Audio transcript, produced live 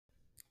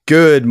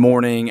Good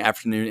morning,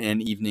 afternoon,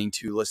 and evening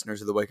to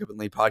listeners of the Wake Up and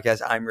Lead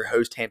podcast. I'm your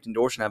host, Hampton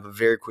Dorsch, and I have a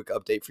very quick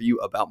update for you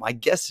about my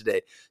guest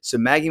today. So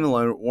Maggie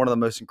Malone, one of the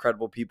most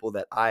incredible people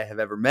that I have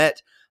ever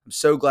met. I'm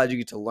so glad you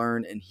get to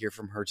learn and hear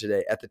from her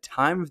today. At the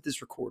time of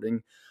this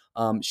recording,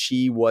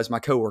 she was my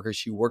coworker.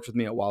 She worked with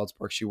me at Wilds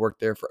Park. She worked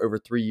there for over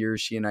 3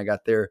 years. She and I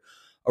got there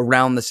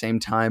around the same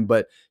time,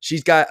 but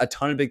she's got a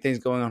ton of big things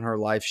going on in her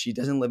life. She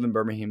doesn't live in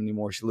Birmingham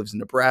anymore. She lives in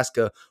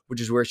Nebraska,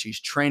 which is where she's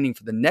training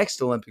for the next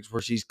Olympics,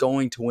 where she's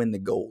going to win the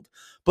gold.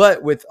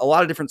 But with a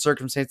lot of different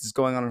circumstances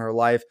going on in her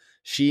life,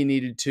 she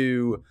needed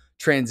to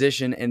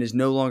transition and is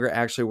no longer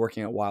actually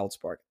working at Wilds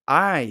Park.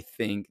 I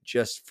think,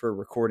 just for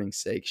recording's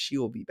sake, she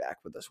will be back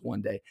with us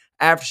one day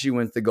after she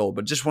wins the gold.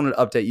 But just wanted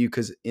to update you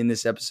because in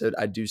this episode,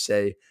 I do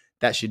say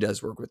that she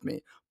does work with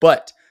me.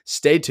 But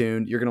stay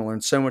tuned. You're going to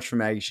learn so much from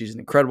Maggie. She's an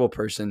incredible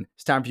person.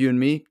 It's time for you and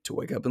me to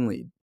wake up and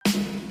lead.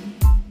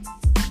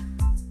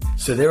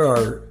 So there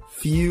are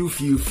few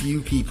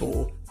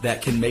people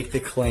that can make the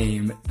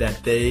claim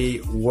that they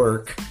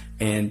work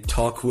and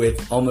talk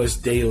with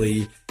almost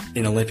daily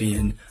in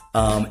Olympian.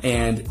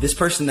 And this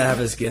person that I have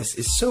as a guest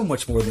is so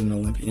much more than an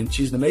Olympian.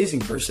 She's an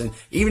amazing person.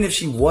 Even if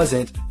she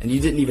wasn't, and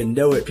you didn't even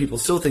know it, people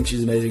still think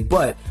she's amazing,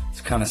 but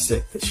it's kind of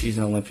sick that she's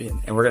an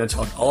Olympian. And we're going to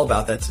talk all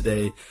about that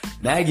today.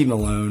 Maggie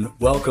Malone,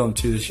 welcome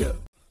to the show.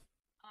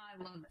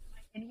 I love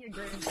it. My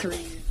Enneagram 3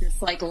 is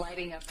just like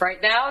lighting up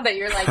right now that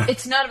you're like,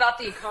 it's not about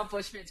the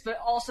accomplishments, but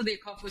also the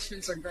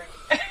accomplishments are great.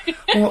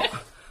 Well,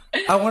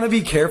 I want to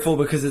be careful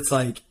because it's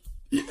like,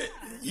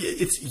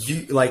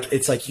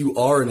 it's like you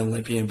are an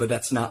Olympian, but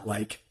that's not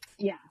like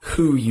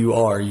who you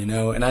are, you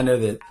know? And I know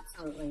that.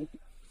 Absolutely.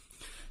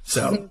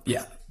 So,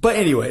 yeah. But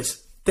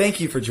anyways, thank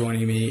you for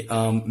joining me.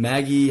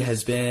 Maggie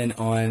has been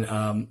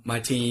on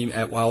my team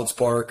at Wilds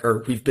Park,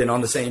 or we've been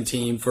on the same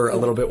team for a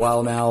little bit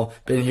while now,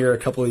 been here a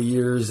couple of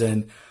years,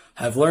 and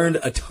have learned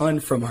a ton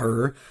from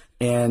her.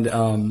 And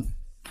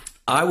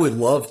I would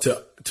love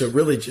to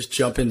really just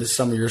jump into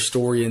some of your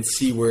story and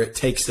see where it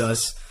takes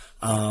us.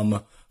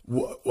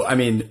 I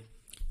mean,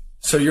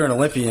 so you're an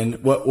Olympian.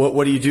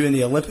 What do you do in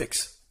the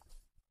Olympics?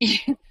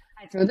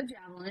 I throw the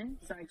javelin,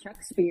 so I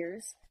chuck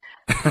spears.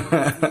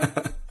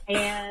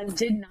 And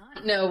did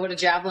not know what a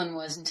javelin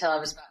was until I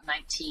was about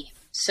 19.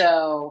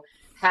 So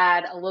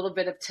had a little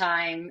bit of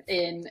time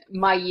in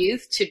my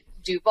youth to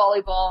do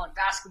volleyball and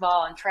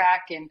basketball and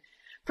track and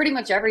pretty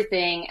much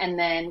everything. And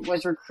then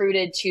was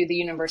recruited to the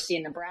University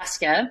of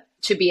Nebraska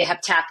to be a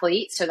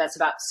heptathlete. So that's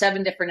about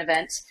 7 different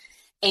events.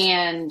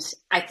 And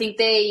I think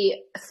they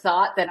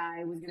thought that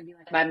I was going to be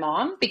like my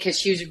mom because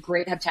she was a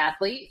great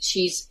heptathlete.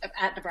 She's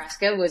at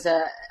Nebraska,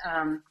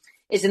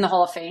 is in the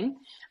Hall of Fame.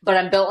 But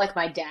I'm built like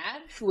my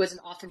dad, who was an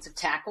offensive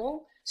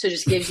tackle. So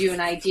just gives you an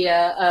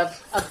idea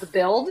of the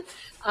build.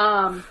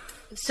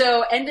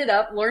 So ended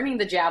up learning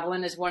the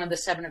javelin as one of the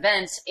 7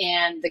 events.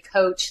 And the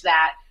coach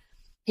that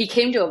he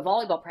came to a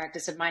volleyball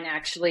practice of mine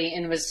actually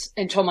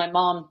and told my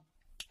mom,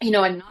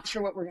 I'm not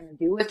sure what we're going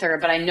to do with her,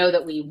 but I know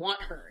that we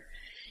want her.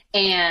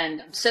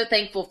 And I'm so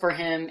thankful for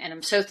him. And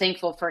I'm so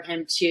thankful for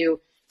him to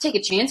take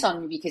a chance on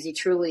me because he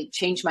truly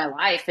changed my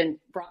life and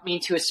brought me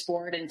into a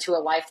sport and to a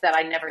life that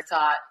I never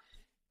thought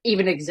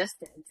even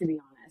existed, to be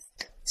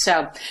honest.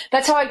 So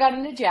that's how I got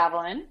into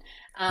javelin.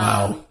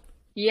 Wow.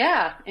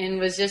 Yeah. And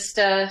was just,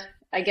 I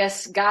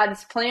guess,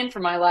 God's plan for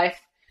my life.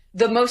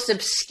 The most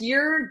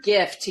obscure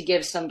gift to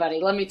give somebody,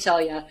 let me tell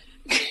you.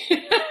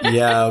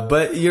 Yeah,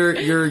 but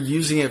you're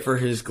using it for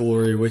his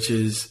glory, which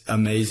is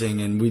amazing.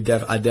 And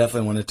I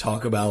definitely want to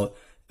talk about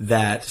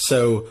that.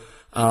 So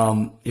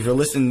if you're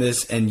listening to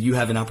this and you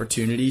have an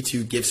opportunity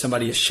to give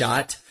somebody a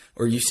shot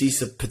or you see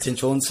some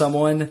potential in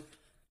someone,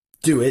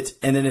 do it.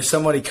 And then if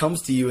somebody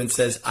comes to you and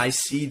says, I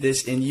see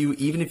this in you,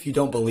 even if you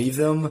don't believe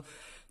them,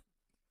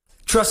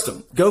 trust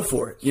them, go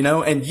for it,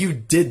 and you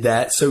did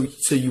that. So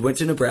you went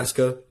to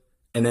Nebraska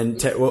and then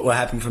what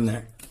happened from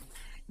there?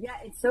 Yeah,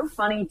 it's so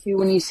funny too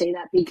when you say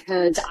that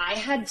because I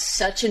had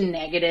such a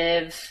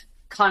negative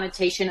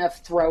connotation of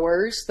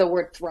throwers, the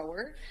word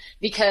thrower,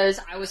 because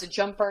I was a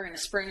jumper and a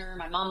sprinter.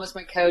 My mom was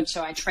my coach,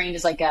 so I trained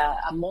as like a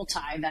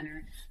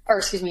multi-eventer,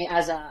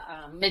 as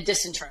a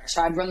mid-distance runner.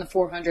 So I'd run the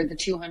 400, the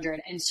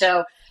 200. And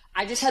so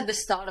I just had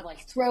this thought of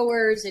like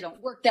throwers, they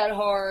don't work that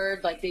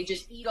hard. Like they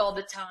just eat all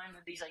the time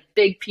with these like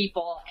big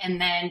people. And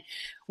then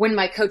when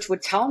my coach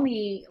would tell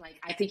me like,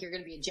 I think you're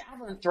going to be a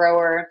javelin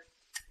thrower,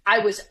 I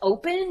was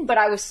open, but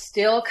I was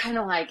still kind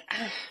of like,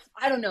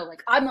 I don't know,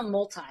 like I'm a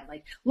multi,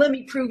 like let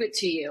me prove it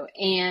to you.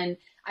 And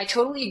I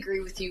totally agree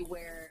with you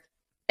where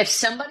if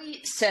somebody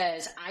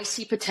says, I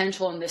see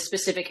potential in this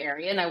specific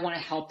area and I want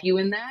to help you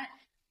in that,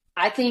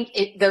 I think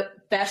the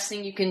best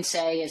thing you can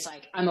say is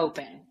like, I'm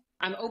open.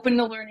 I'm open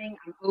to learning.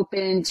 I'm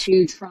open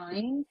to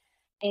trying.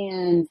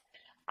 And,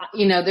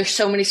 there's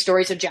so many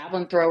stories of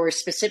javelin throwers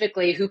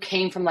specifically who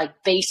came from like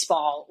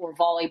baseball or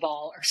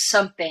volleyball or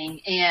something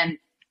and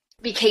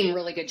became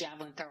really good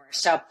javelin throwers.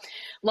 So a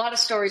lot of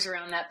stories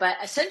around that. But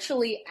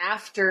essentially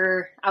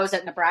after I was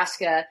at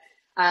Nebraska,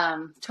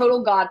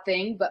 total God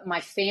thing, but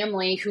my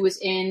family, who was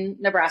in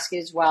Nebraska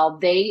as well,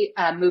 they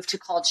moved to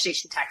College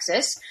Station,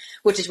 Texas,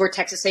 which is where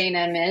Texas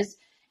A&M is.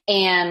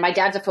 And my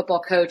dad's a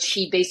football coach.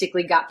 He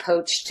basically got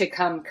poached to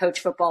come coach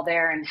football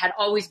there and had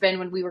always been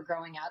when we were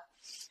growing up.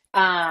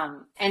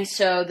 And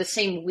so the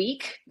same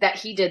week that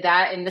he did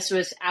that, and this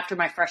was after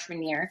my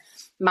freshman year,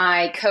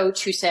 my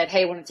coach, who said,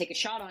 "Hey, I want to take a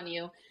shot on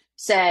you,"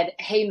 said,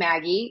 "Hey,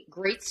 Maggie,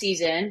 great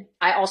season.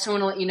 I also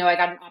want to let you know I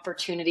got an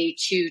opportunity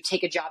to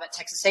take a job at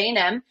Texas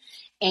A&M.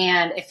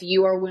 And if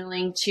you are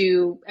willing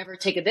to ever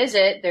take a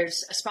visit,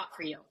 there's a spot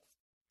for you."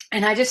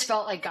 And I just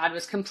felt like God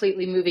was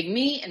completely moving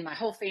me and my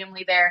whole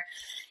family there.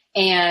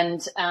 And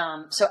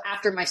so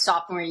after my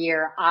sophomore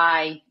year,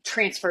 I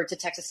transferred to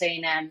Texas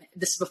A&M.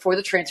 This is before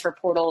the transfer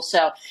portal.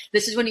 So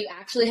this is when you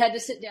actually had to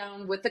sit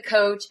down with the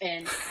coach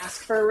and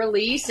ask for a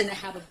release and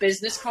have a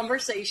business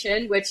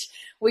conversation, which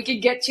we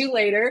could get to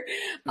later.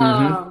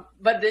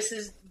 But this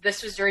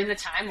was during the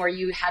time where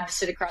you had to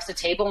sit across the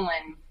table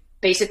and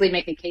basically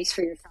make a case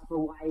for yourself of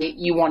why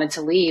you wanted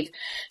to leave.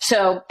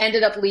 So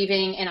ended up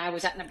leaving, and I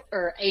was at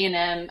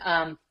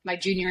A&M my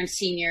junior and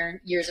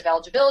senior years of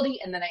eligibility,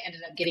 and then I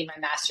ended up getting my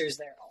master's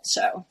there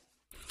also.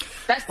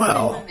 That's the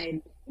wow.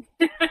 thing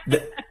I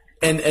made.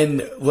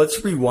 And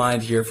let's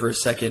rewind here for a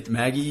second.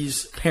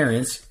 Maggie's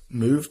parents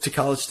moved to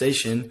College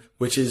Station,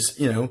 which is,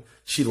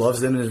 she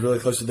loves them and is really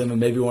close with them and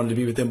maybe wanted to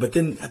be with them. But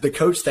then the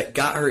coach that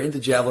got her into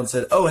javelin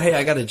said, "Oh, hey,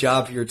 I got a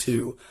job here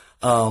too."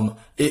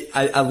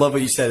 I love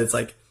what you said. It's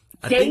like,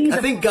 I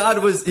think God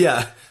was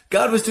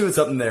doing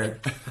something there.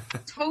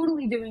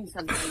 Totally doing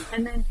something.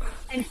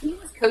 And he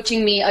was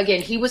coaching me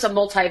again. He was a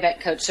multi-event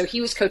coach. So he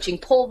was coaching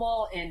pole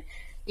vault, and,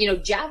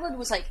 javelin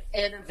was like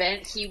an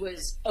event he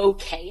was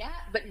okay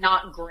at, but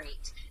not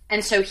great.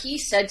 And so he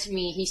said to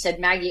me, he said,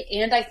 "Maggie,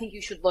 and I think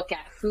you should look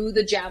at who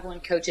the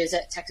javelin coach is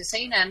at Texas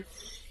A&M."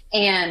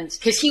 And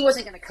because he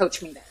wasn't going to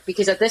coach me there,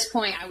 because at this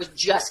point I was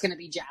just going to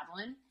be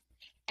javelin.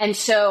 And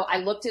so I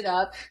looked it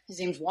up. His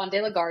name's Juan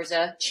de la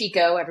Garza,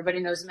 Chico. Everybody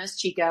knows him as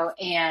Chico.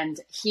 And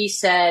he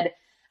said,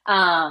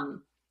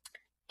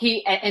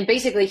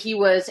 basically he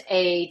was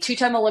a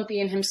two-time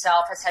Olympian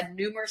himself, has had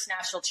numerous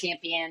national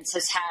champions,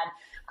 has had,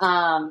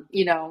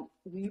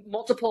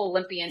 multiple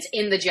Olympians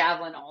in the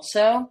javelin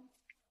also.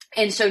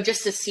 And so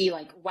just to see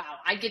like, wow,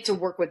 I get to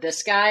work with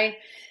this guy.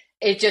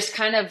 It just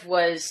kind of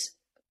was,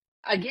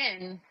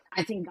 again,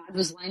 I think God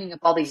was lining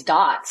up all these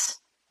dots.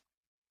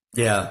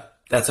 Yeah.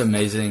 That's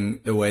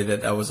amazing, the way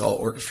that was all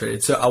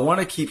orchestrated. So I want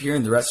to keep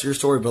hearing the rest of your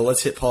story, but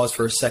let's hit pause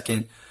for a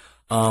second.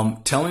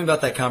 Tell me about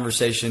that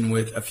conversation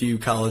with a few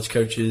college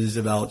coaches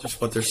about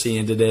just what they're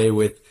seeing today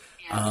with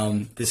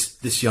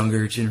this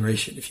younger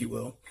generation, if you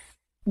will.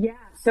 Yeah,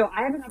 so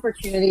I have an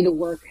opportunity to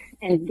work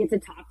and get to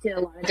talk to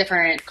a lot of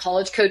different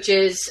college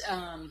coaches,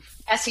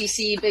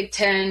 SEC, Big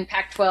Ten,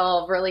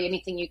 Pac-12, really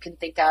anything you can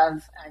think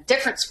of,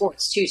 different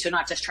sports too, so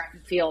not just track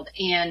and field.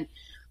 And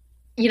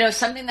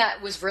something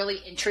that was really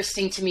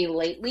interesting to me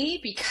lately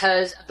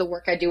because of the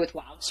work I do with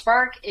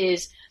WildSpark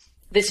is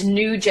this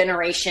new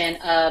generation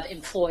of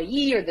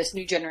employee or this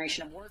new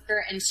generation of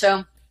worker. And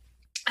so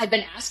I've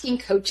been asking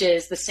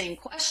coaches the same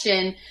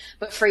question,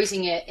 but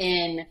phrasing it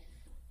in,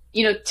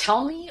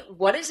 tell me,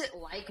 what is it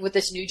like with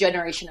this new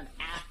generation of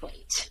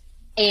athlete?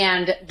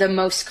 And the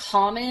most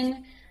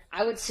common,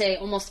 I would say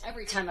almost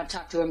every time I've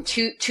talked to them,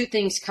 two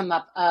things come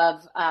up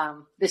of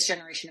this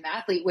generation of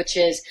athlete, which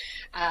is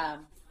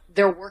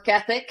their work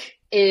ethic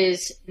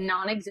is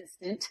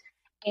non-existent,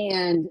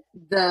 and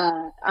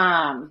the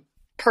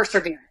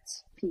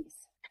perseverance piece.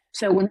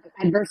 So when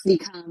adversity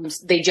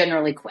comes, they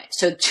generally quit.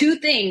 So two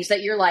things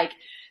that you're like,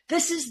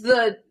 this is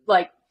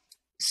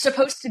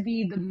supposed to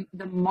be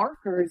the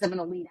markers of an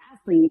elite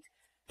athlete.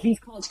 These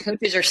college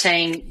coaches are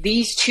saying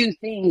these two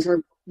things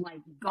are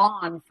like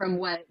gone from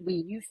what we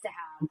used to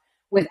have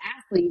with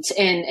athletes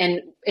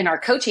and in our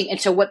coaching.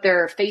 And so what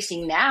they're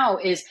facing now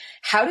is,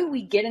 how do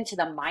we get into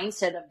the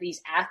mindset of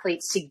these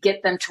athletes to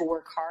get them to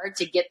work hard,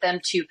 to get them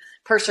to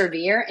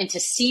persevere and to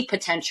see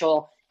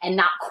potential and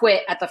not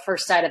quit at the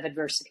first sight of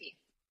adversity?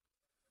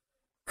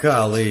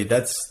 Golly,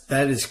 that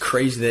is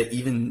crazy that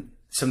even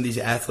some of these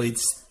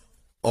athletes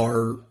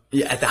are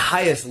at the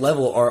highest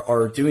level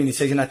are doing these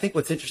things. And I think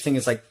what's interesting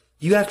is like,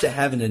 you have to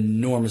have an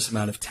enormous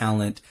amount of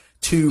talent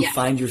to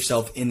find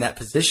yourself in that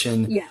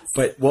position. Yes.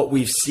 But what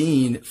we've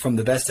seen from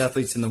the best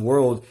athletes in the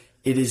world,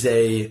 it's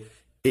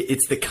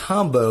the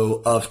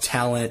combo of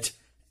talent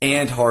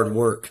and hard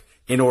work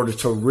in order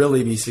to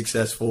really be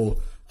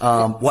successful.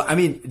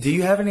 Do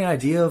you have any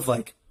idea of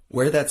like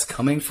where that's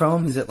coming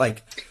from? Is it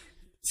like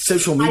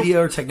social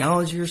media or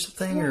technology or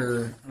something?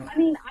 Or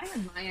I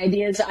have my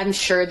ideas. I'm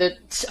sure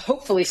that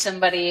hopefully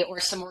somebody or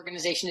some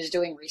organization is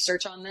doing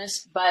research on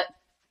this, but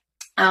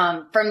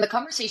from the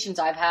conversations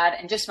I've had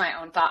and just my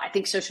own thought, I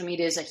think social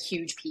media is a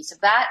huge piece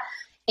of that.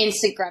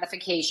 Instant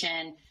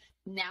gratification.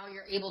 Now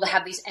you're able to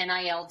have these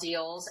NIL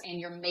deals and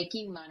you're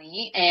making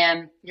money,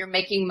 and you're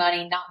making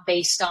money not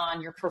based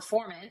on your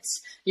performance.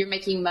 You're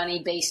making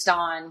money based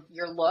on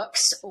your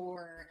looks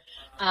or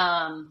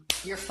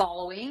your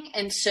following.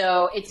 And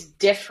so it's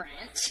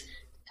different,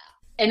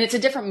 and it's a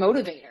different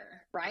motivator.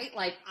 right?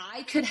 Like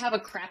I could have a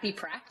crappy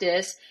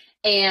practice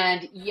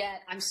and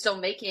yet I'm still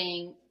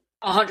making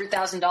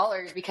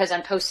 $100,000 because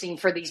I'm posting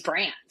for these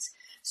brands.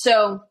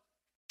 So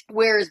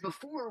whereas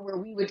before, where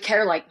we would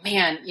care like,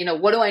 man,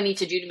 what do I need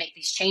to do to make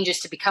these changes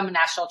to become a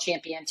national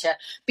champion, to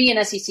be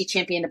an SEC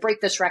champion, to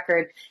break this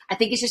record? I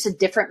think it's just a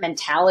different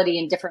mentality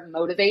and different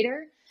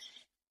motivator.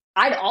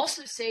 I'd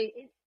also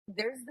say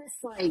there's this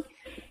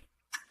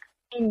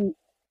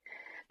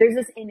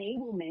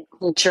enablement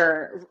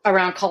culture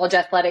around college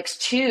athletics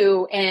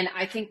too. And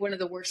I think one of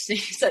the worst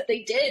things that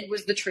they did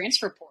was the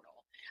transfer portal.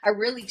 I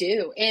really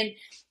do. And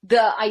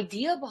the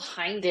idea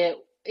behind it,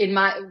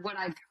 what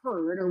I've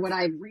heard or what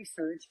I've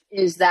researched,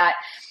 is that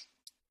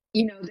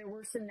there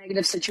were some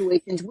negative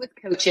situations with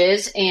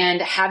coaches,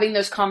 and having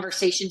those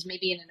conversations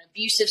maybe in an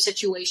abusive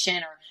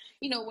situation or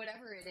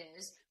whatever it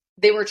is,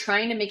 they were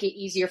trying to make it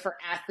easier for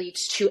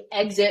athletes to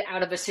exit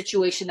out of a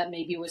situation that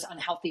maybe was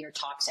unhealthy or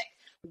toxic.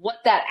 What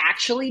that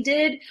actually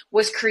did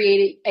was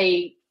create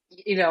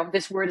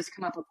this word has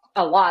come up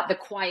a lot, the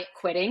quiet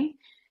quitting.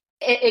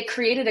 It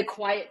created a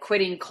quiet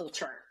quitting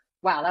culture.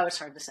 Wow, that was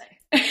hard to say.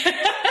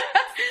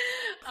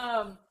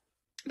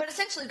 But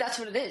essentially that's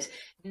what it is.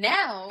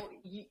 Now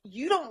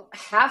you don't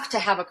have to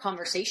have a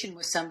conversation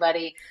with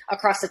somebody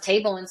across the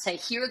table and say,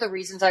 here are the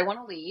reasons I want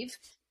to leave,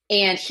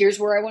 and here's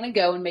where I want to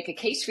go, and make a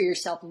case for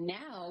yourself.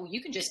 Now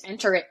you can just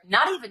enter it,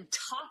 not even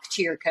talk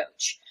to your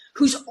coach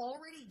who's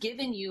already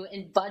given you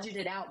and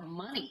budgeted out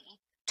money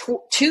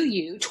to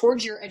you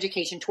towards your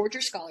education, towards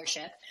your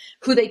scholarship,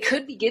 who they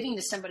could be giving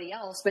to somebody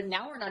else. But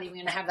now we're not even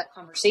going to have that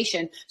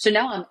conversation. So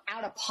now I'm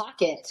out of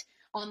pocket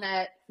on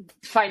that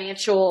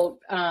financial,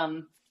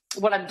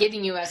 what I'm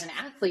giving you as an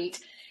athlete.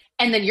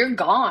 And then you're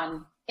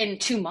gone in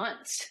 2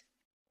 months.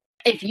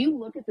 If you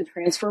look at the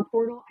transfer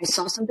portal, I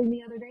saw something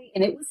the other day,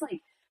 and it was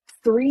like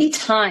 3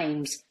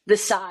 times the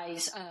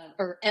size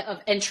of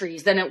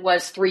entries than it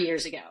was 3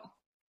 years ago.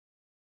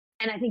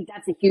 And I think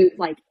that's a huge,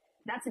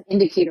 that's an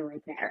indicator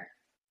right there.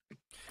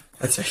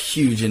 That's a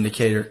huge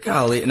indicator.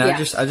 Golly. And yeah.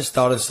 I just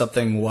thought of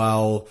something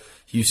while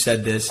you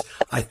said this.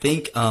 I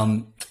think,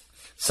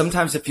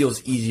 sometimes it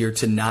feels easier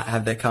to not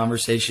have that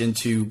conversation,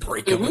 to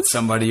break up with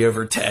somebody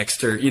over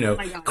text or,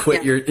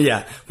 quit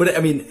But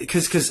I mean,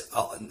 cause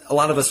a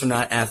lot of us are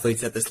not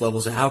athletes at this level.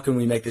 So how can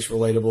we make this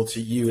relatable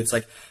to you? It's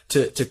like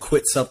to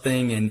quit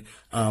something and,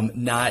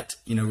 not,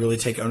 really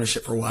take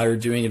ownership for why you're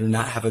doing it, or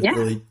not have a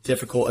really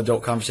difficult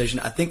adult conversation.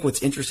 I think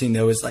what's interesting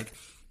though is I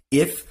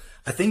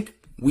think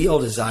we all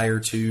desire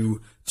to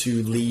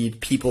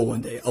lead people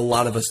one day. A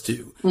lot of us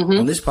do.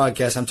 On this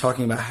podcast, I'm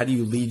talking about how do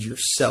you lead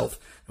yourself?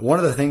 One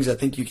of the things I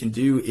think you can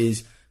do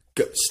is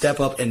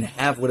step up and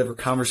have whatever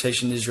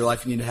conversation is your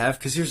life you need to have.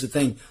 Because here's the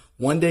thing.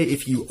 One day,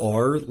 if you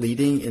are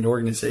leading an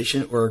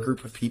organization or a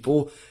group of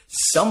people,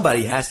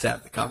 somebody has to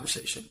have the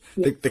conversation.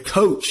 Yeah. The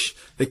coach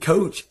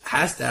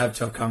has to have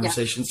tough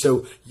conversations. Yeah.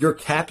 So you're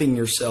capping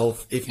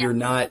yourself if you're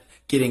not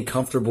getting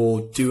comfortable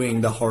doing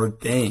the hard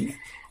thing.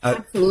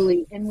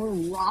 Absolutely. And we're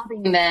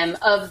robbing them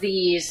of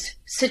these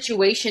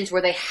situations where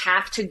they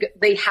have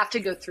to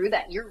go through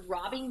that. You're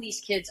robbing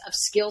these kids of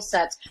skill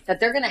sets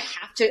that they're going to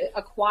have to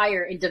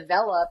acquire and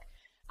develop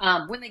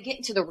when they get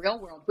into the real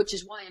world, which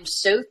is why I'm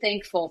so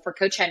thankful for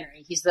Coach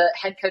Henry. He's the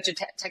head coach of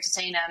Texas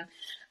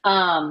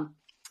A&M.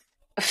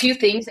 A few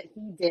things that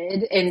he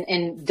did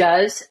and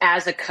does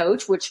as a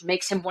coach, which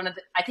makes him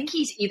I think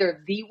he's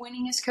either the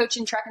winningest coach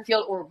in track and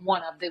field or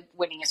one of the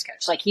winningest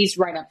coach. Like he's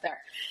right up there.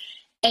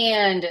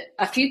 And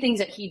a few things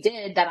that he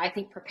did that I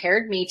think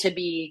prepared me to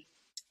be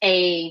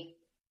a,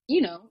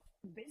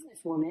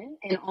 businesswoman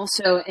and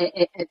also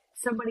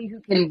somebody who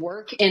can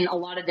work in a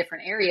lot of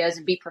different areas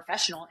and be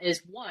professional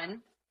is,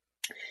 one,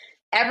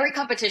 every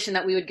competition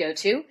that we would go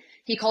to,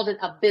 he called it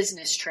a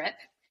business trip.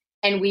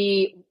 And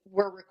we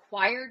were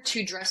required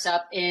to dress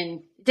up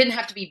it didn't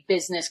have to be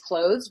business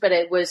clothes, but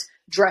it was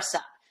dress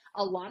up.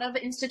 A lot of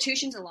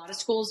institutions, a lot of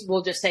schools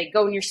will just say,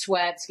 go in your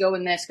sweats, go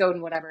in this, go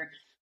in whatever.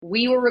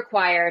 We were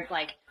required,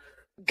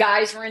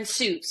 guys were in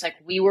suits,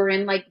 we were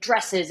in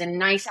dresses and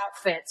nice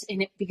outfits,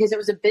 because it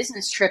was a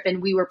business trip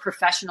and we were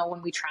professional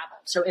when we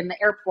traveled. So in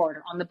the airport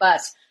or on the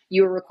bus,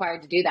 you were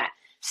required to do that.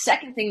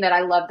 Second thing that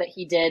I love that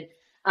he did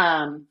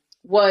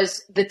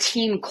was the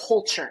team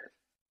culture.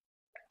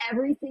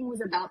 Everything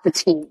was about the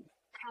team.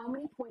 How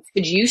many points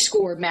could you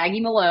score,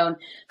 Maggie Malone,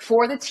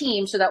 for the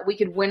team so that we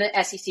could win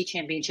an SEC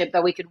championship,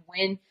 that we could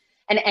win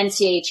an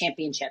NCAA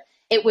championship?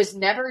 It was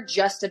never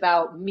just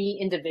about me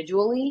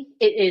individually.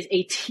 It is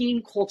a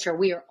team culture.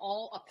 We are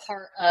all a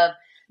part of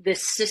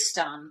this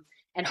system,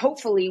 and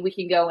hopefully we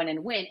can go in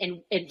and win.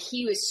 And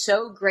he was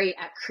so great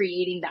at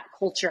creating that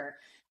culture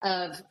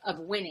of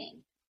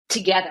winning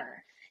together.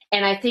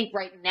 And I think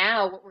right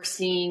now what we're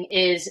seeing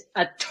is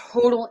a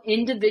total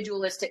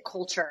individualistic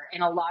culture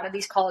in a lot of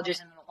these colleges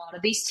and a lot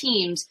of these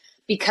teams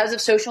because of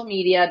social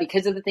media,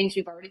 because of the things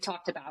we've already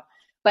talked about.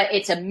 But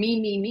it's a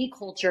me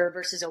culture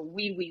versus a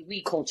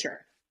we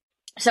culture.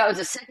 So that was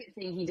the second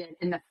thing he did.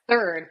 And the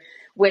third,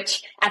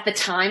 which at the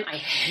time I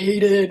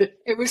hated,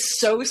 it was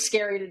so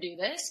scary to do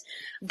this.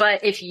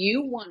 But if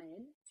you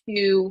wanted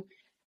to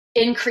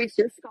increase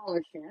your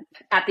scholarship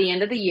at the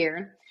end of the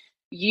year,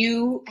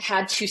 you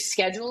had to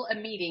schedule a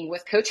meeting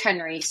with Coach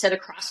Henry, sit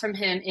across from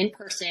him in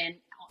person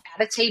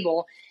at a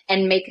table,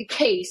 and make a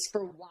case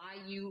for why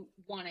you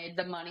wanted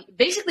the money.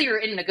 Basically, you're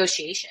in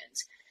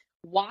negotiations,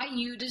 why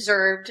you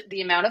deserved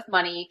the amount of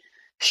money,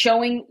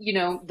 showing,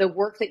 the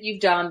work that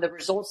you've done, the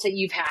results that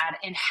you've had,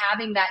 and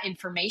having that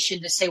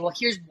information to say, well,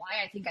 here's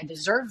why I think I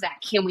deserve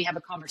that. Can we have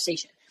a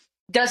conversation?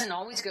 Doesn't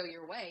always go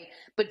your way,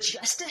 but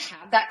just to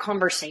have that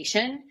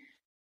conversation,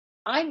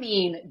 I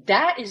mean,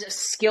 that is a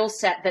skill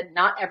set that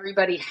not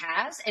everybody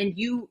has, and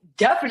you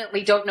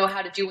definitely don't know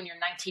how to do when you're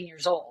 19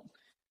 years old.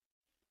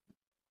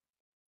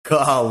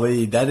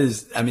 Golly,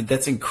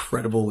 that's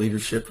incredible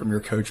leadership from your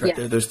coach right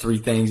there. Those three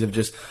things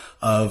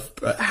of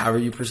how are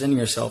you presenting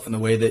yourself and the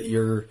way that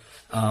you're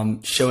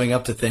showing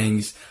up to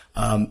things.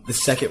 The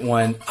second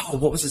one,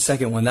 what was the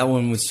second one? That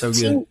one was so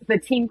good. The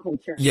team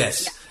culture.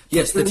 Yes. Yeah.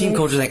 Yes, the team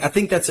culture thing. I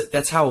think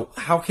that's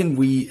how can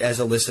we as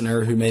a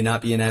listener who may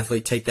not be an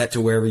athlete take that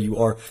to wherever you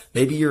are.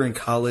 Maybe you're in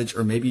college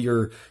or maybe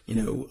you're,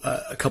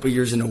 a couple of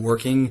years into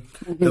working.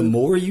 Mm-hmm. The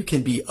more you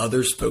can be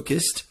others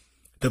focused,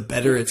 the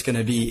better it's going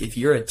to be. If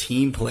you're a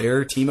team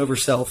player, team over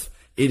self,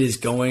 it is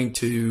going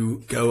to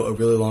go a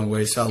really long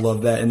way. So I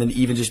love that. And then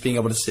even just being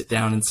able to sit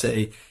down and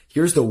say,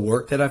 here's the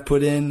work that I've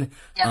put in,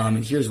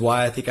 and here's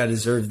why I think I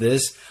deserve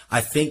this.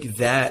 I think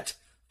that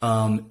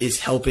is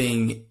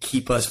helping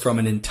keep us from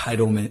an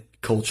entitlement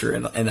culture.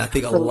 And I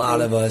think a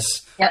lot of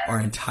us are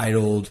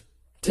entitled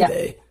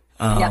today.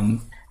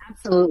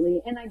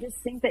 Absolutely. And I just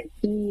think that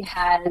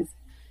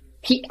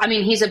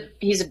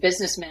he's a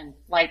businessman.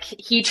 Like,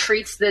 he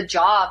treats the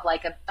job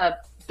like a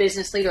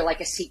business leader,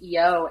 like a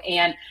CEO.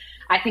 And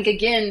I think,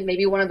 again,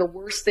 maybe one of the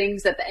worst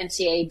things that the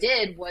NCAA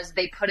did was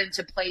they put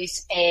into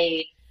place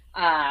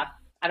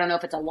I don't know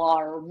if it's a law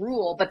or a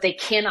rule, but they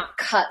cannot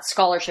cut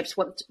scholarships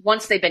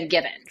once they've been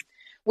given,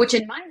 which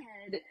in my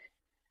head,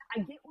 I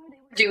get why they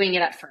were doing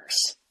it at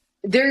first.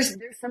 There's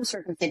some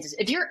circumstances.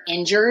 If you're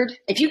injured,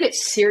 if you get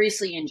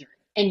seriously injured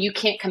and you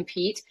can't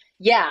compete,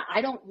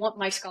 I don't want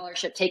my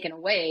scholarship taken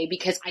away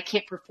because I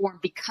can't perform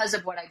because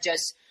of what I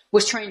just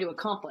was trying to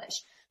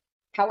accomplish.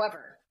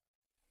 However,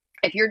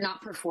 if you're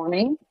not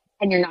performing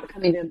and you're not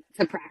coming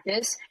to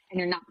practice and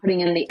you're not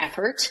putting in the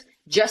effort,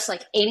 just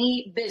like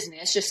any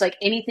business, just like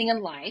anything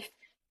in life,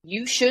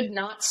 you should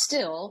not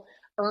still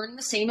earn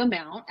the same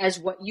amount as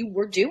what you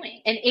were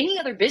doing. In any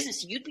other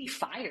business, you'd be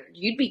fired.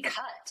 You'd be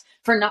cut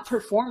for not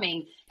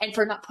performing and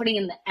for not putting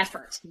in the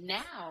effort.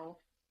 Now,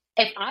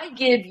 if I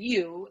give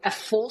you a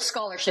full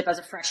scholarship as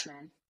a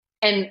freshman,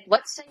 and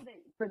let's say that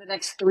for the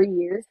next 3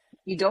 years,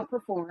 you don't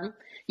perform,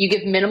 you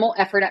give minimal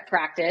effort at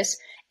practice,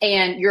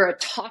 and you're a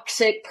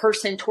toxic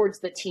person towards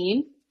the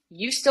team,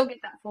 you still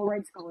get that full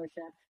ride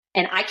scholarship.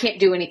 And I can't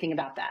do anything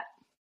about that.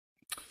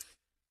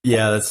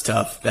 Yeah, that's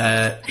tough.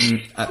 I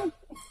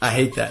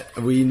hate that.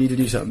 We need to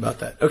do something about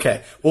that.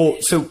 Okay. Well,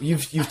 so you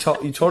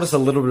told us a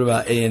little bit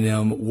about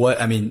A&M. What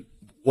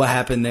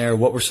happened there?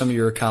 What were some of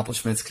your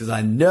accomplishments? Because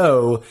I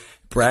know,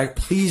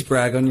 please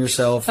brag on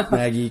yourself,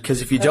 Maggie.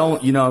 Because if you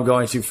don't, I'm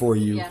going to for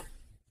you. Yeah.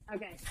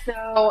 Okay.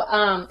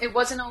 So it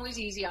wasn't always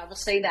easy. I will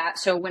say that.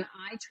 So when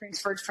I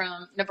transferred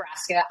from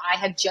Nebraska, I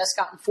had just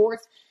gotten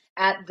fourth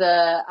at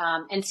the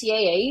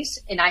NCAAs,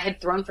 and I had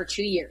thrown for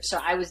 2 years. So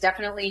I was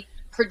definitely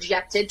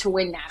projected to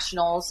win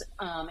nationals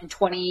in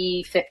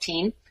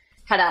 2015.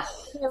 Had a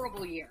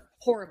horrible year.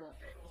 Horrible.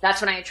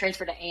 That's when I had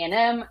transferred to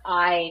A&M.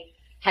 I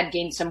had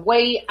gained some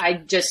weight. I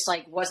just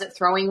wasn't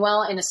throwing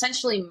well. And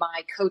essentially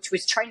my coach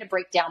was trying to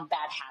break down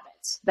bad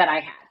habits that I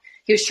had.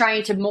 He was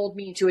trying to mold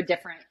me into a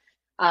different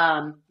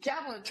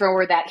javelin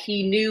thrower that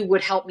he knew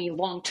would help me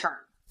long term.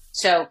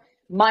 So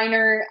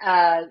minor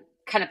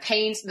kind of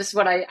pains. This is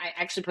what I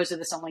actually posted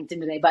this on LinkedIn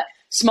today, but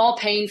small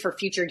pain for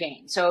future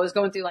gain. So I was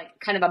going through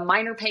kind of a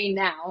minor pain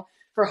now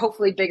for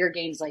hopefully bigger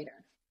gains later.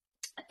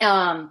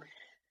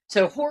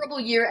 So horrible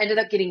year, ended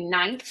up getting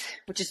 9th,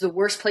 which is the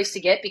worst place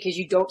to get because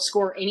you don't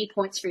score any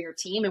points for your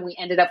team. And we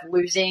ended up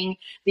losing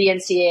the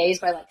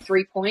NCAAs by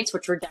 3 points,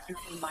 which were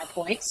definitely my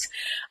points.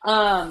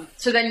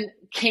 So then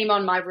came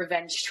on my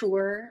revenge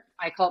tour.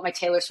 I call it my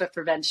Taylor Swift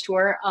revenge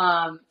tour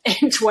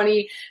in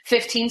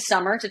 2015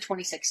 summer to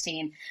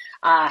 2016.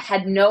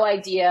 Had no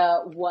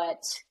idea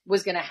what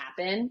was going to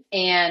happen.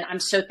 And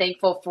I'm so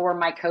thankful for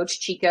my coach,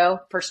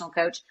 Chico, personal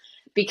coach,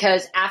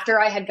 because after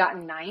I had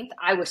gotten 9th,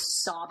 I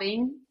was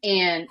sobbing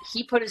and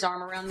he put his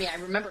arm around me. I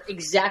remember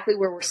exactly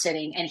where we're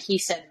sitting. And he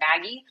said,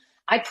 Maggie,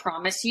 I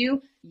promise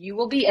you, you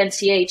will be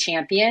NCAA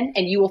champion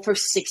and you will throw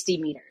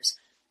 60 meters.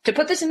 To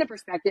put this into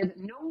perspective,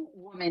 no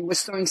woman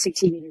was throwing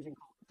 60 meters in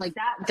college.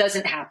 That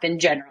doesn't happen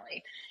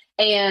generally.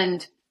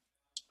 And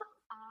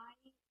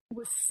I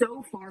was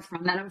so far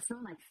from that. I was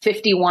throwing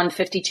 51,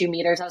 52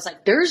 meters. I was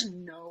like, there's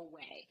no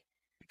way.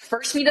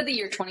 First meet of the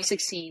year,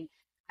 2016,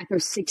 I throw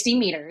 60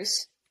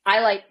 meters.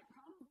 I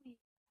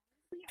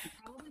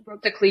probably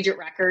broke the collegiate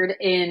record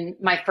in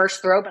my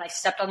first throw, but I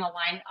stepped on the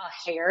line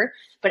a hair.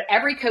 But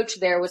every coach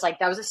there was like,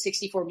 that was a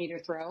 64-meter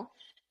throw.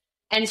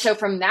 And so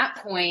from that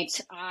point,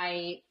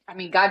 I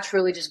mean, God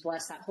truly just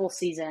blessed that whole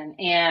season.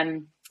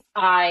 And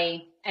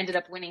I ended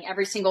up winning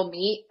every single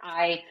meet.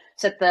 I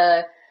set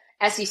the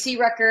SEC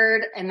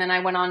record, and then I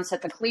went on and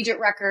set the collegiate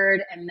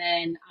record, and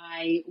then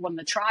I won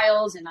the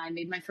trials, and I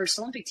made my first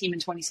Olympic team in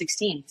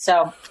 2016.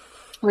 So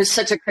it was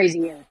such a crazy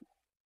year.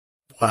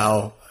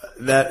 Wow.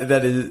 That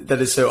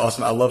is so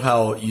awesome. I love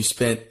how you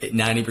spent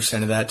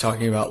 90% of that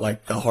talking about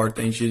like the hard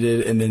things you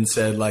did and then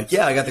said like,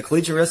 yeah, I got the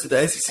collegiate rest of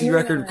the SEC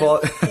record.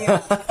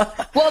 Yeah.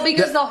 Well,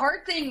 because the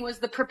hard thing was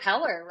the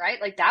propeller,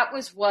 right? Like that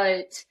was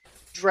what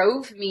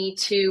drove me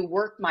to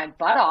work my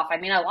butt off. I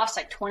mean, I lost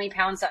like 20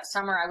 pounds that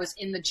summer. I was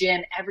in the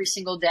gym every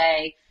single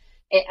day.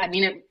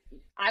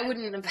 I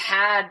wouldn't have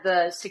had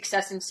the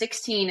success in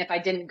 16 if I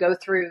didn't go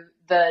through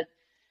the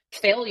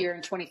failure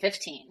in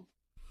 2015.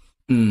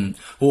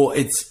 Well,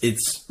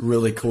 it's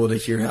really cool to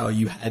hear how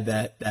you had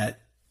that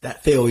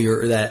failure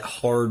or that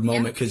hard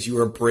moment because you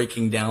were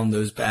breaking down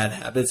those bad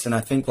habits. And I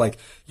think like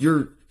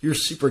you're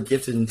super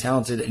gifted and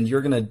talented, and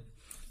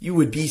you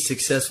would be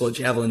successful at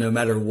javelin no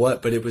matter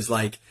what. But it was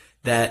like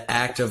that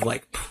act of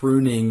like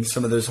pruning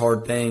some of those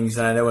hard things.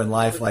 And I know in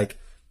life, like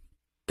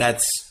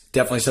that's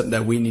definitely something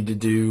that we need to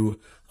do.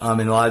 And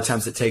a lot of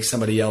times it takes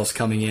somebody else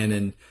coming in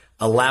and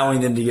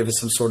allowing them to give us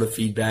some sort of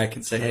feedback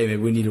and say, hey,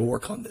 maybe we need to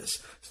work on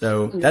this.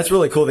 So that's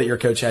really cool that your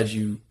coach had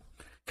you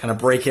kind of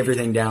break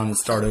everything down and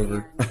start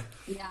over.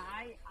 Yeah,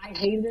 I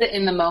hated it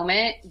in the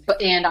moment,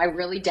 and I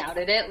really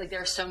doubted it. Like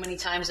there are so many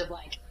times of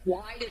like,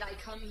 why did I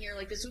come here?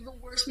 Like this was the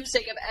worst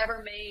mistake I've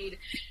ever made.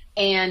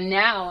 And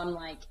now I'm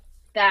like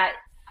that.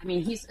 I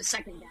mean, he's a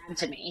second dad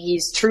to me.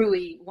 He's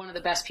truly one of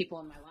the best people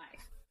in my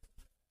life.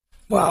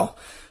 Wow.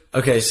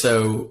 Okay,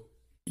 so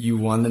you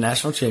won the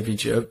national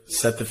championship,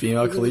 set the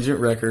female collegiate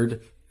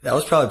record. That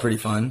was probably pretty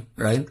fun,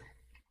 right?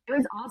 It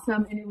was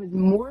awesome, and it was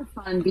more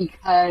fun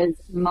because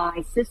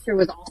my sister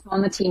was also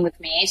on the team with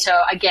me. So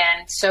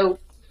again, so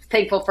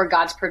thankful for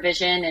God's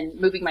provision and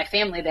moving my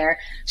family there.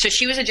 So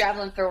she was a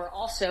javelin thrower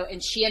also,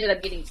 and she ended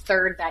up getting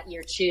third that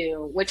year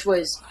too, which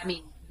was,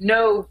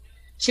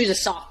 she was a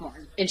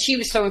sophomore, and she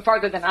was throwing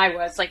farther than I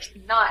was, like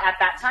not at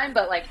that time,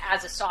 but like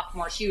as a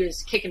sophomore, she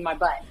was kicking my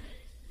butt.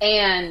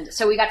 And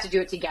so we got to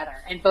do it together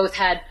and both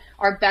had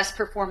our best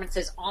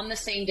performances on the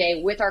same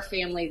day with our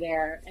family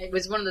there. It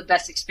was one of the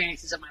best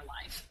experiences of my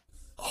life.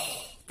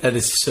 Oh, that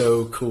is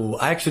so cool.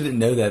 I actually didn't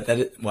know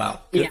that. Wow.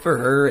 Good for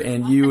her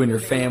and you and your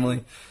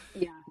family.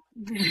 Yeah.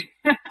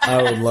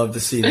 I would love to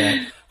see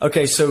that.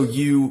 Okay. So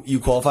you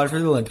qualified for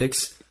the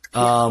Olympics.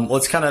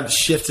 Let's kind of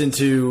shift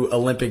into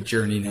Olympic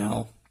journey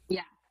now.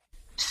 Yeah.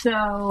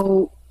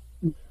 So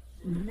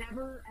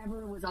never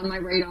ever was on my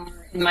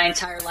radar in my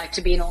entire life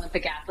to be an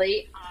Olympic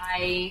athlete.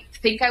 I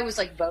think I was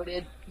like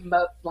voted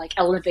like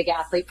Olympic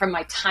athlete from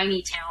my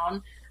tiny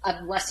town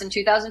of less than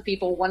 2,000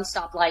 people, one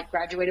stoplight,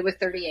 graduated with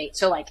 38.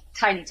 So like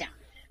tiny town.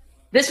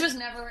 This was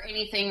never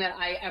anything that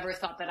I ever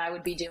thought that I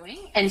would be doing.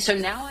 And so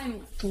now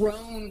I'm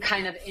thrown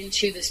kind of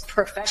into this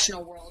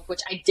professional world, which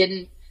I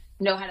didn't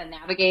know how to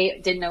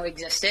navigate, didn't know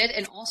existed.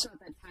 And also at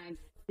that time,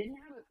 didn't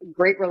have a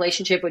great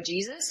relationship with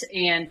Jesus.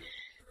 And,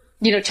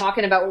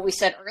 talking about what we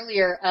said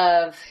earlier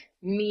of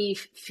me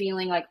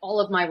feeling like all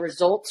of my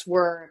results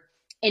were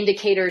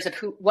indicators of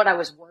what I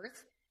was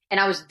worth. And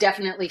I was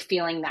definitely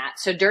feeling that.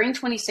 So during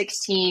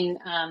 2016,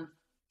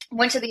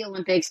 went to the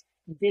Olympics,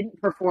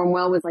 didn't perform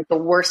well, was like the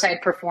worst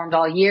I'd performed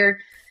all year.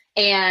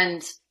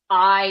 And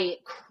I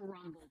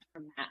crumbled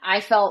from that.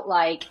 I felt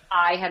like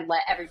I had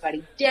let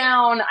everybody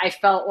down. I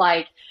felt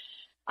like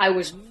I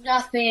was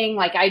nothing,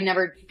 like I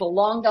never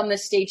belonged on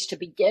this stage to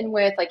begin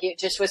with. Like it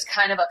just was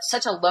kind of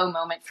such a low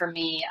moment for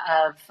me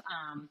of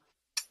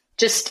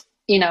just,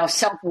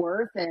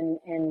 self-worth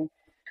and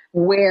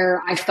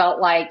where I felt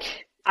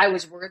like I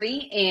was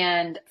worthy.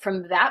 And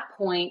from that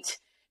point,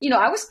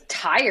 I was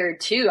tired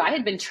too. I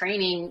had been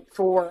training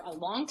for a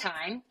long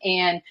time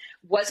and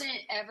wasn't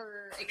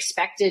ever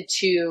expected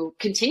to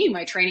continue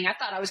my training. I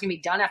thought I was going to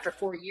be done after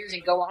 4 years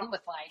and go on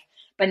with life.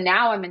 But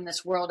now I'm in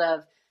this world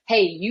of,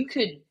 hey, you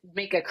could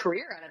make a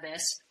career out of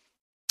this.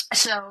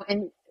 So,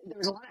 and there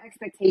was a lot of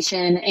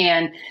expectation.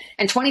 And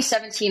in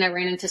 2017, I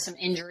ran into some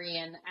injury.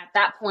 And at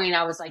that point,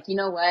 I was like, you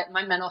know what?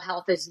 My mental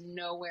health is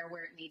nowhere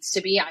where it needs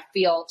to be. I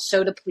feel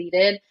so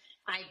depleted.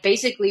 I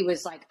basically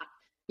was like,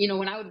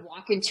 when I would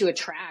walk into a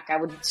track, I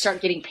would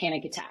start getting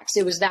panic attacks.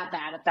 It was that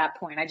bad at that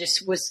point. I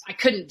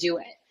couldn't do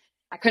it.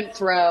 I couldn't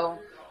throw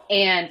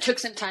and took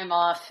some time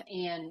off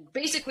and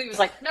basically was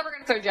like, never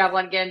going to throw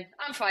javelin again.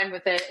 I'm fine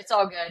with it. It's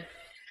all good.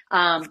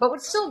 But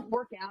would still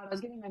work out. I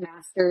was getting my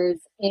master's,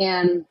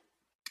 and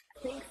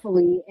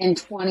thankfully in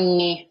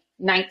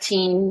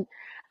 2019,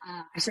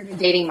 I started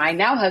dating my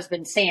now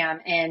husband, Sam,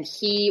 and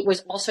he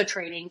was also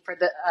training for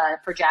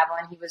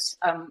javelin. He was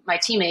my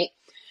teammate.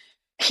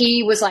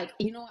 He was like,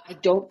 I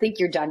don't think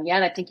you're done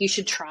yet. I think you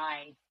should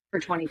try for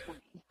 2020.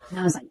 And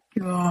I was like,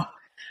 oh,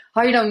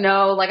 I don't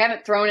know. Like I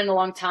haven't thrown in a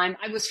long time.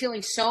 I was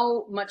feeling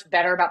so much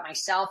better about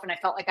myself. And I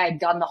felt like I had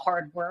done the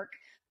hard work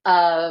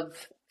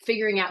of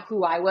figuring out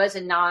who I was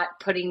and not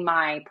putting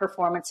my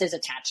performances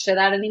attached to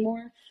that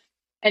anymore.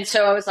 And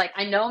so I was like,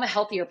 I know I'm a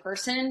healthier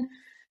person.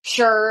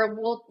 Sure.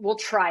 We'll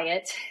try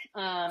it.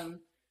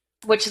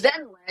 which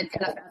then led,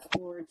 kind of fast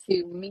forward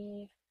to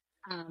me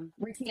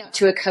reaching out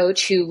to a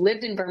coach who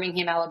lived in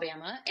Birmingham,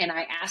 Alabama. And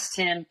I asked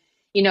him,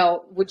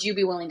 would you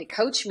be willing to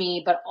coach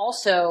me? But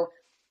also,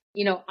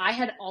 I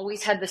had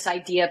always had this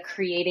idea of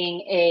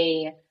creating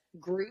a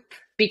group,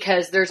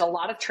 because there's a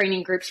lot of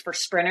training groups for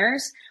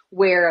sprinters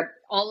where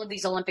all of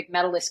these Olympic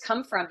medalists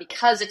come from,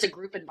 because it's a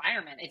group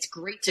environment. It's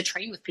great to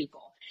train with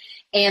people.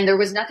 And there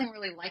was nothing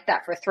really like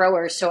that for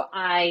throwers. So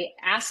I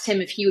asked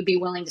him if he would be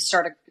willing to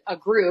start a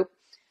group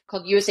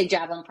called USA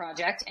Javelin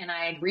Project. And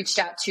I had reached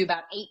out to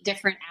about 8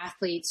 different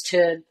athletes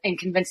and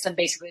convinced them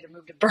basically to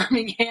move to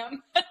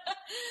Birmingham.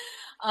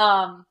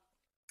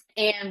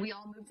 And we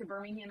all moved to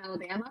Birmingham,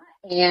 Alabama.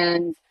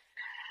 And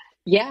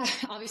yeah,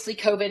 obviously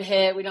COVID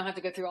hit. We don't have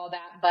to go through all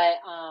that. But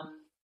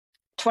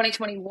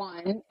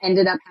 2021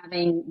 ended up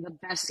having the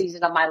best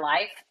season of my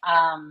life.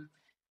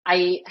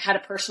 I had a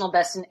personal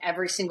best in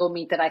every single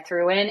meet that I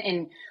threw in.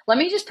 And let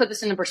me just put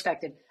this into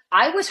perspective.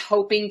 I was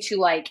hoping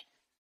to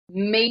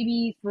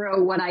maybe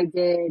throw what I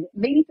did,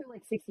 maybe throw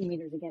 60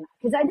 meters again,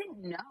 because I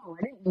didn't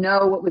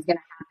know what was going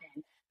to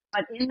happen.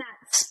 But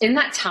in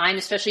that time,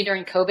 especially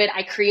during COVID,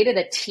 I created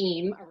a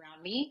team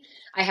around me.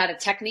 I had a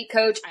technique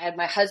coach. I had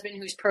my husband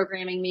who's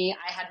programming me.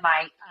 I had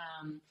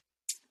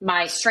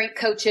my strength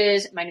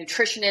coaches, my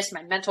nutritionist,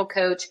 my mental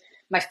coach,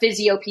 my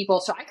physio people.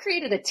 So I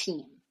created a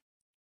team,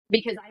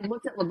 because I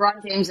looked at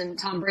LeBron James and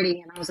Tom Brady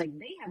and I was like,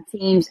 they have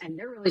teams and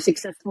they're really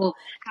successful.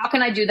 How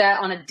can I do that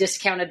on a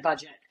discounted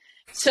budget?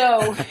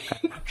 So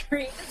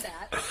created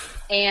that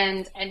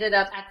and ended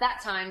up at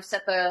that time,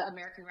 set the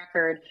American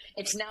record.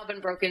 It's now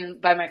been broken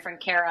by my friend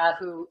Kara,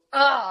 who,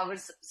 I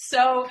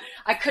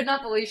could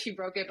not believe she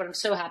broke it, but I'm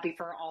so happy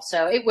for her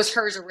also. It was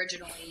hers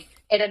originally.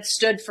 It had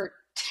stood for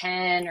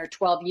 10 or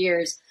 12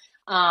 years.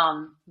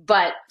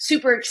 But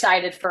super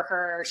excited for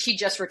her. She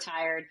just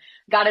retired,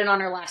 got in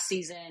on her last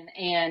season.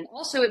 And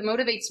also it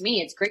motivates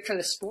me. It's great for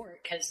the sport,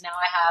 because now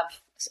I have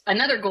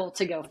another goal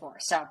to go for.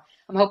 So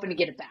I'm hoping to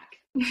get it back.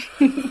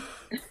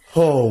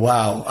 Oh,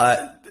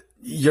 wow.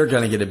 You're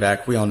going to get it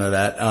back. We all know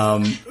that.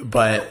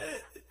 But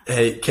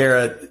hey,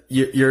 Kara,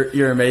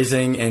 you're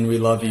amazing and we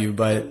love you,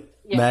 but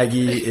yeah.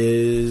 Maggie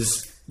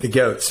is the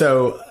GOAT.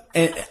 So,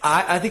 and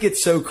I think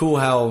it's so cool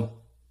how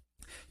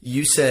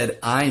you said,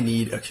 I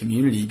need a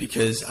community,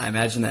 because I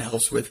imagine that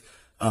helps with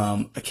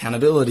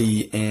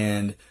accountability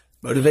and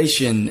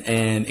motivation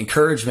and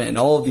encouragement and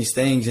all of these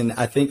things. And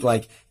I think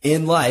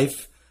in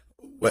life,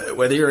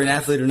 whether you're an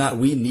athlete or not,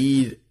 we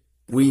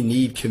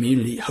need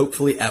community.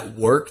 Hopefully at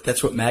work,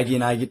 that's what Maggie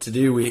and I get to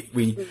do.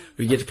 We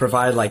get to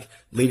provide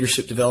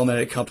leadership development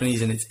at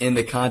companies, and it's in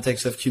the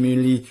context of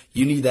community.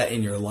 You need that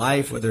in your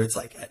life, whether it's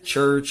at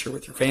church or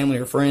with your family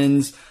or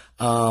friends.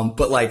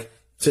 But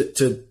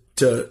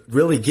to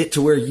really get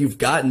to where you've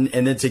gotten,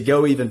 and then to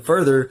go even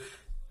further,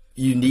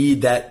 you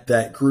need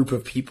that group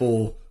of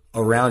people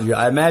around you.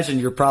 I imagine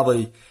you're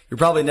probably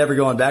never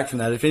going back from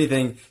that. If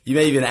anything, you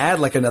may even add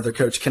another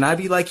coach. Can I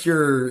be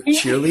your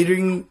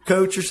cheerleading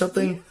coach or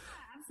something?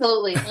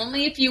 Absolutely.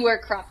 Only if you wear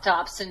crop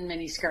tops and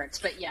mini skirts,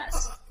 but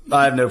yes.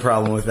 I have no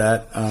problem with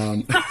that.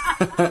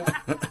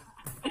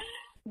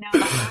 No,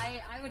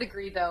 I would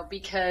agree though,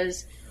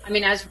 because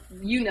as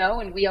you know,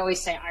 and we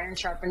always say iron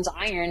sharpens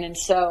iron. And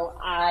so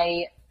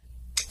I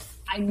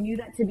knew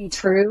that to be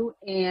true,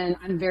 and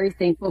I'm very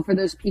thankful for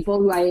those people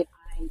who I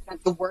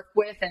got to work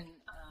with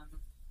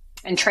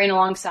and train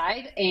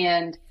alongside.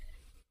 And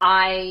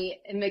I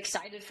am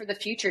excited for the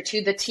future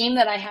too. The team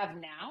that I have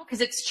now,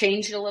 because it's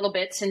changed a little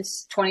bit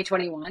since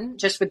 2021,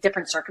 just with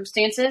different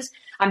circumstances.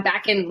 I'm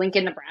back in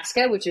Lincoln,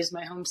 Nebraska, which is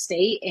my home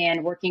state,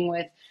 and working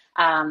with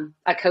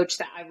a coach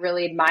that I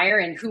really admire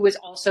and who was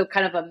also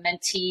kind of a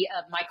mentee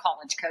of my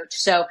college coach.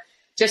 So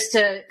just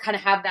to kind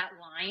of have that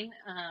line,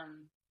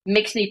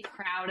 makes me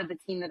proud of the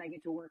team that I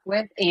get to work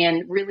with,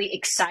 and really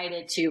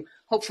excited to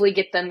hopefully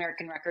get the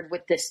American record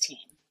with this team.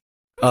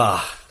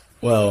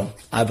 Well,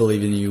 I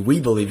believe in you.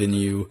 We believe in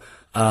you.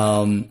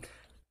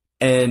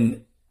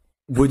 And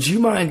would you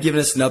mind giving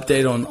us an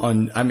update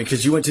on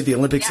because you went to the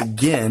Olympics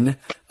again.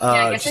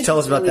 Just tell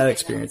us about that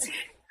experience.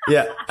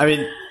 Yeah.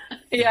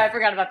 Yeah, I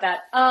forgot about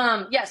that.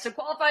 So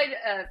qualified,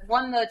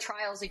 won the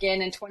trials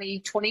again in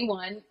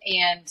 2021.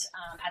 And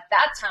at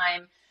that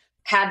time,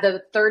 had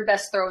the third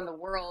best throw in the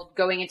world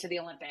going into the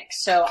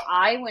Olympics. So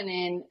I went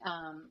in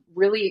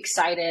really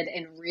excited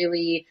and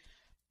really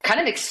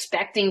kind of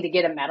expecting to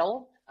get a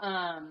medal.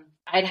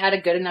 I'd had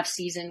a good enough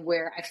season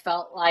where I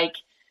felt like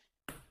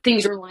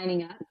things were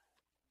lining up.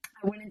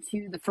 I went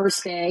into the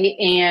first day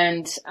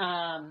and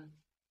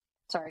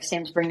sorry,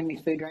 Sam's bringing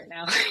me food right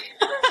now.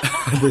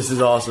 This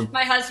is awesome.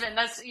 My husband,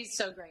 he's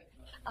so great.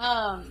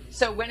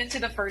 So went into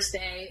the first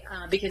day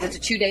because it's a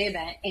 2-day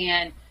event,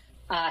 and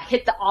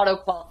hit the auto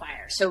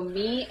qualifier. So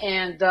me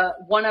and the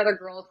one other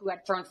girl who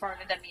had thrown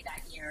farther than me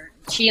that year,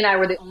 she and I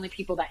were the only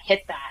people that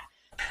hit that.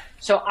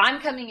 So I'm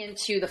coming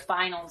into the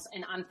finals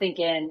and I'm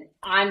thinking,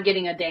 I'm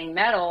getting a dang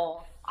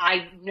medal.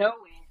 I know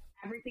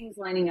it. Everything's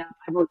lining up.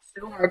 I worked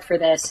so hard for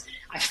this.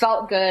 I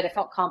felt good. I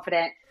felt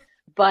confident.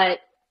 But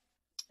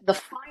the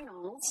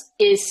finals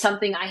is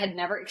something I had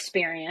never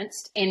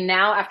experienced. And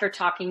now after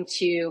talking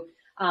to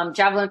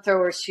javelin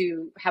throwers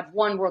who have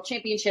won world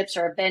championships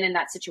or have been in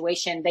that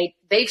situation,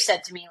 they've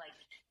said to me, like,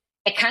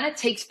 it kind of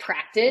takes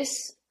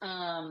practice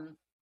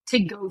to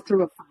go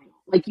through a final.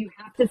 Like, you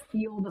have to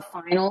feel the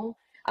final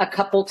a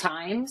couple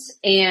times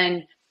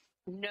and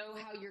know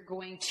how you're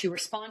going to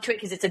respond to it,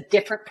 because it's a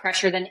different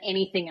pressure than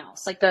anything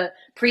else. Like, the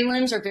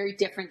prelims are very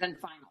different than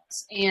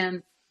finals.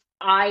 And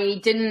I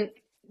didn't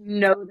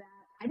know that.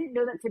 I didn't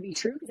know that to be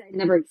true because I had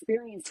never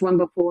experienced one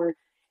before.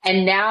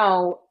 And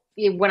now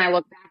when I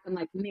look back, I'm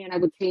like, man, I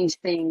would change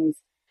things.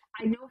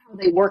 I know how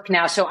they work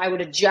now, so I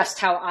would adjust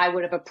how I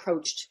would have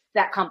approached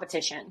that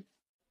competition.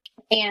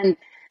 And,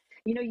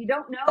 you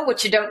don't know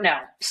what you don't know.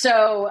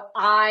 So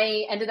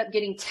I ended up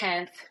getting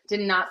 10th, did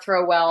not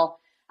throw well.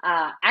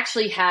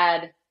 Actually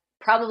had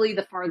probably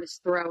the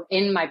farthest throw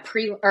in my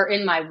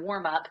in my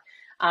warm up.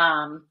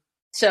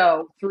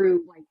 So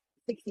through like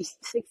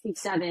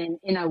 67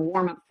 in a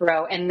warm up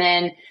throw. And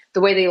then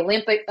the way the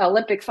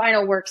Olympic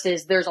final works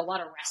is there's a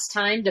lot of rest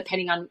time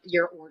depending on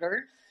your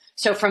order.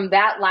 So from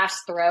that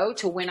last throw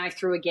to when I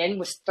threw again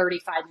was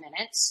 35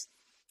 minutes.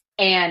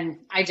 And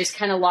I just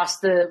kind of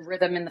lost the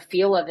rhythm and the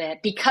feel of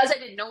it because I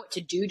didn't know what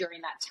to do during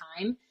that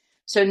time.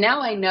 So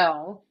now I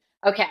know,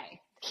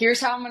 okay, here's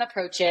how I'm going to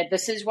approach it.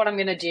 This is what I'm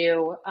going to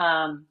do.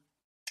 And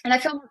I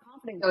feel more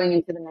confident going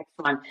into the next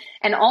one.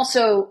 And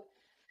also,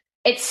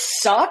 it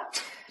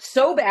sucked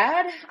so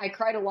bad. I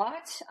cried a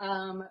lot.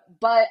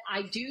 But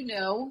I do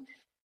know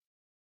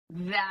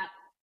that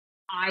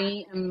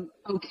I am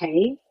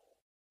okay.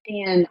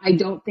 And I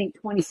don't think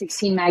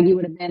 2016 Maggie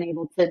would have been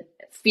able to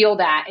feel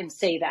that and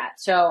say that.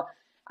 So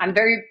I'm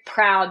very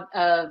proud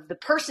of the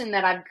person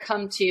that I've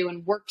come to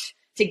and worked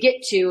to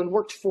get to and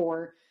worked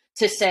for,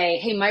 to say,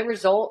 hey, my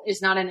result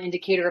is not an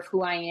indicator of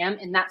who I am.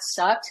 And that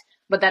sucked,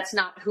 but that's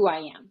not who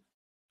I am.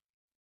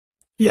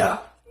 Yeah.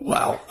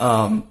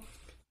 Wow.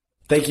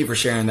 Thank you for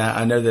sharing that.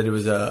 I know that it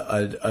was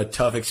a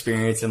tough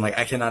experience, and like,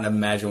 I cannot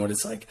imagine what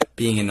it's like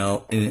being in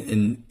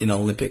an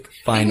Olympic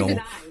final.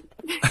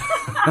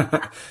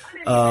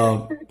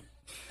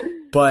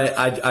 But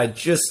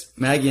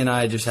Maggie and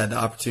I just had the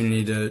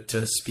opportunity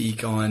to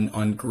speak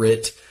on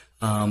grit,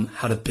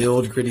 how to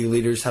build gritty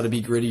leaders, how to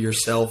be gritty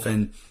yourself.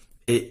 And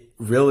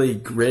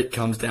grit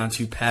comes down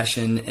to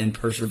passion and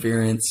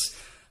perseverance,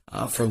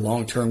 for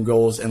long-term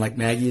goals. And like,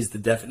 Maggie is the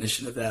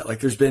definition of that. Like,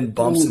 there's been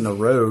bumps in the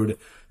road,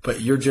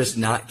 but you're just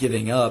not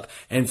giving up.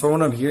 And from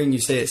what I'm hearing you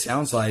say, it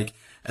sounds like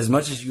as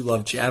much as you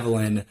love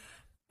javelin,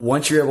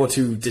 once you're able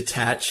to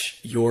detach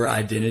your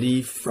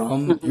identity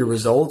from your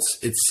results,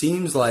 it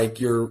seems like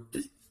your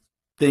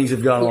things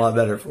have gotten a lot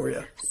better for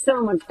you.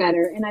 So much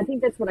better. And I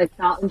think that's what I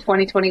felt in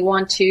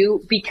 2021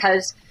 too,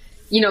 because,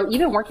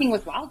 even working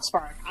with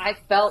WildSpark, I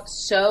felt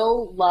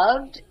so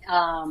loved,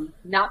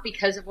 not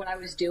because of what I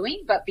was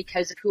doing, but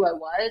because of who I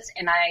was.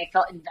 And I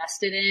felt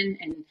invested in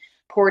and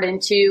poured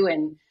into,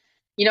 and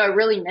I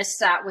really missed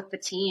that with the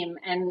team.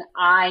 And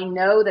I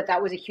know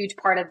that was a huge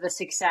part of the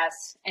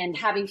success, and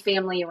having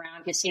family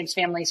around, because Sam's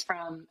family's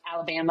from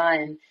Alabama.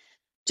 And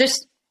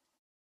just,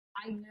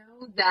 I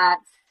know that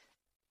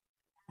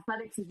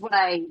athletics is what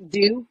I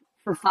do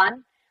for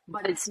fun,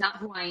 but it's not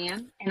who I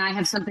am. And I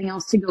have something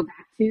else to go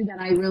back to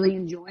that I really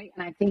enjoy.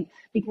 And I think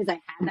because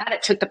I had that,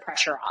 it took the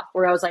pressure off,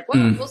 where I was like,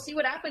 well, we'll see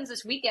what happens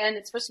this weekend.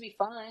 It's supposed to be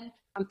fun.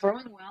 I'm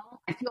throwing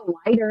well. I feel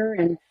lighter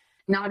and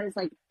not as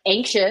like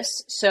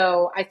anxious.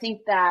 So I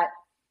think that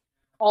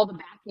all the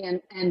back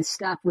end and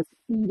stuff was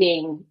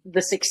feeding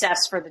the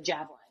success for the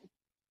javelin.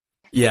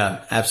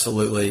 Yeah,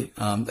 absolutely.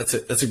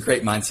 That's a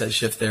great mindset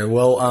shift there.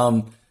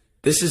 Well,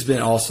 this has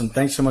been awesome.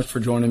 Thanks so much for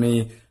joining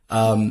me.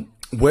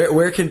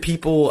 Where can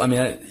people, I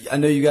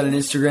know you got an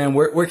Instagram.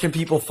 Where can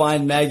people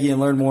find Maggie and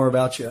learn more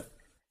about you?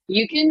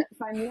 You can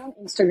find me on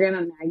Instagram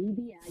at Maggie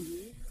the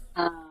Aggie.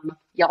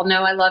 Y'all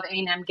know I love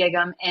A&M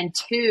Gig'em. And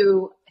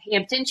 2,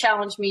 Hampton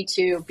challenged me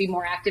to be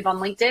more active on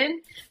LinkedIn.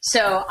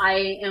 So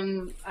I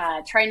am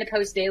trying to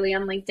post daily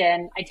on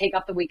LinkedIn. I take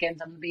off the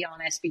weekends, I'm going to be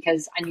honest,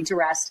 because I need to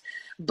rest.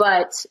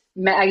 But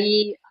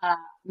Maggie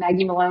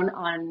Malone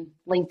on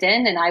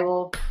LinkedIn, and I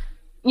will,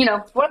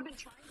 what I've been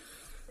trying to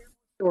share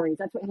stories.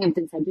 That's what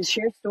Hampton said. Just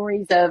share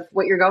stories of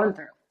what you're going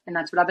through. And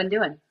that's what I've been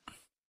doing.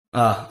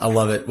 I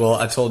love it. Well,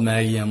 I told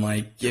Maggie, I'm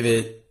like,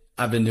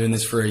 I've been doing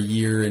this for a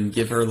year, and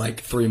give her like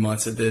 3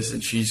 months of this,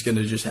 and she's going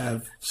to just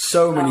have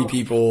so many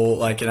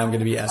people and I'm going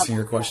to be asking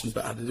her questions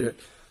about how to do it.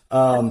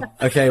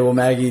 Okay. Well,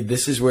 Maggie,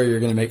 this is where you're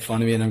going to make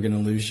fun of me and I'm going to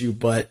lose you,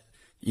 but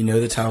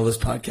the title of this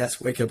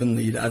podcast, Wake Up and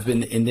Lead. I've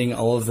been ending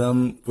all of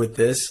them with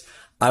this.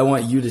 I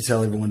want you to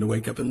tell everyone to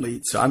wake up and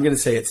lead. So I'm going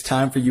to say it's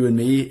time for you and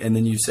me, and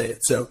then you say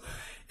it. So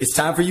it's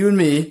time for you and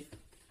me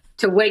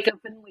to wake up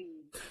and lead.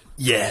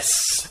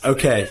 Yes.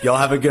 Okay. Y'all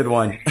have a good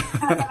one.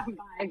 Bye.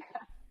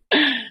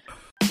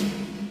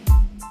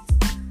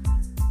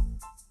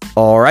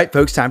 All right,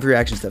 folks, time for your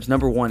action steps.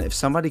 Number 1, if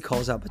somebody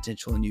calls out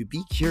potential in you,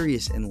 be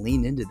curious and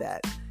lean into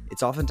that.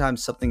 It's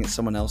oftentimes something that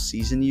someone else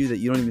sees in you that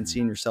you don't even see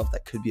in yourself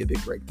that could be a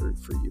big breakthrough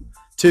for you.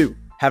 2,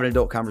 have an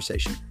adult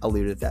conversation. I'll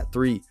leave it at that.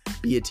 3,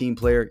 be a team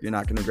player. You're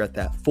not going to regret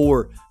that.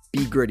 4,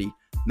 be gritty.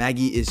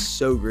 Maggie is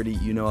so gritty.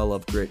 You know I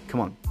love grit.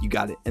 Come on, you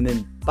got it. And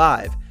then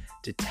 5,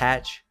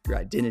 detach your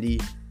identity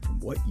from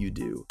what you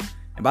do.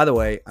 And by the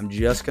way, I'm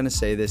just going to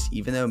say this,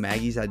 even though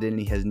Maggie's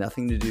identity has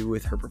nothing to do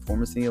with her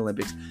performance in the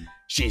Olympics,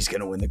 she's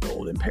going to win the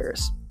gold in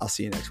Paris. I'll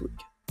see you next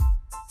week.